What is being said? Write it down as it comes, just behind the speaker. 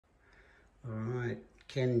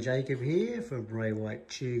Ken Jacob here from Bray White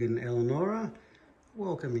Tugan Eleonora,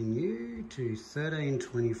 welcoming you to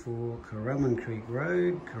 1324 Currumbin Creek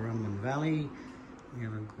Road, Currumbin Valley. We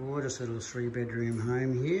have a gorgeous little 3-bedroom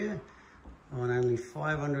home here on only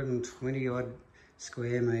 520 odd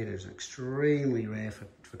square metres. Extremely rare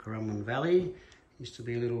for Currumbin Valley. Used to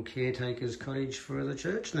be a little caretaker's cottage for the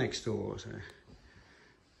church next door. So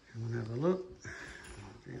come and have a look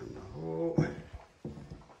down the hall.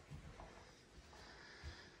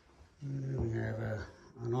 We have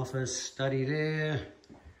an office study there,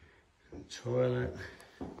 toilet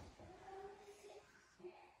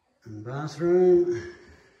and bathroom.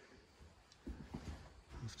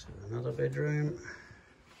 Off to another bedroom.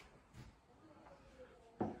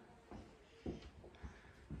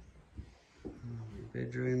 Lovely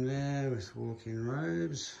bedroom there with walk-in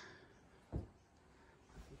robes.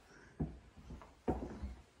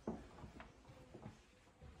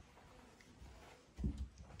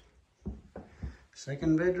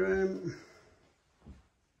 Second bedroom,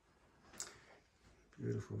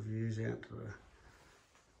 beautiful views out to the,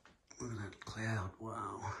 look at that cloud,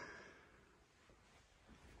 wow.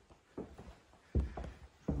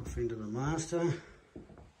 Off into the master.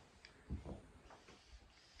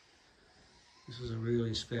 This is a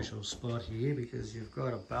really special spot here because you've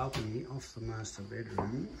got a balcony off the master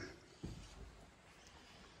bedroom.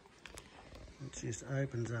 It just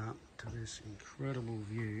opens up to this incredible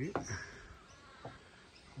view.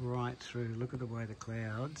 Right through, look at the way the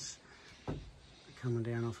clouds are coming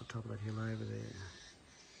down off the top of that hill over there.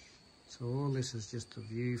 So all this is just a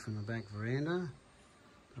view from the back veranda,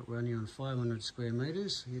 but we're only on 500 square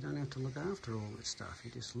metres, so you don't have to look after all this stuff, you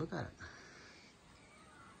just look at it.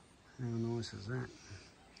 How nice is that?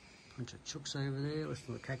 Bunch of chooks over there, listen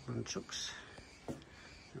to the cackling chooks.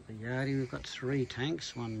 At the yardie we've got 3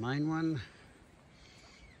 tanks, one main one.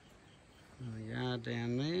 Another yard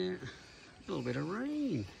down there. A little bit of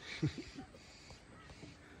rain.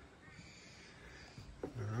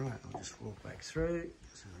 Alright, I'll just walk back through.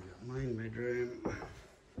 So we've got main bedroom.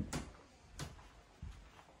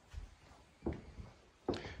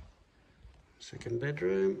 Second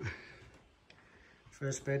bedroom.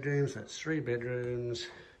 First bedroom, so that's 3 bedrooms.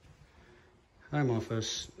 Home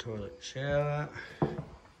office, toilet, shower.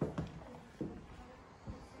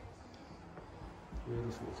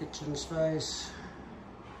 Beautiful kitchen space.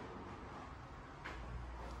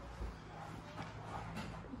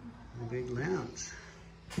 Big lounge.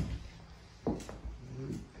 Come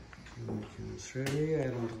through here,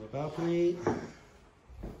 out onto the balcony.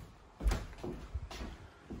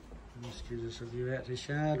 This gives us a view out this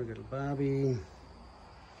yard. We've got a barbie.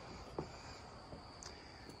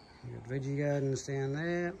 We've got veggie gardens down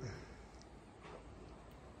there.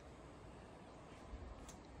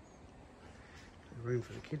 Room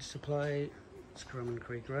for the kids to play. It's Currumbin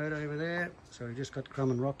Creek Road over there. So we've just got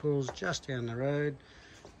Currumbin Rock Pools just down the road.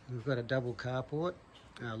 We've got a double carport,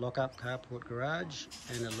 a lock-up carport garage,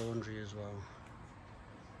 and a laundry as well.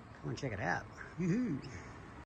 Come and check it out. Woohoo!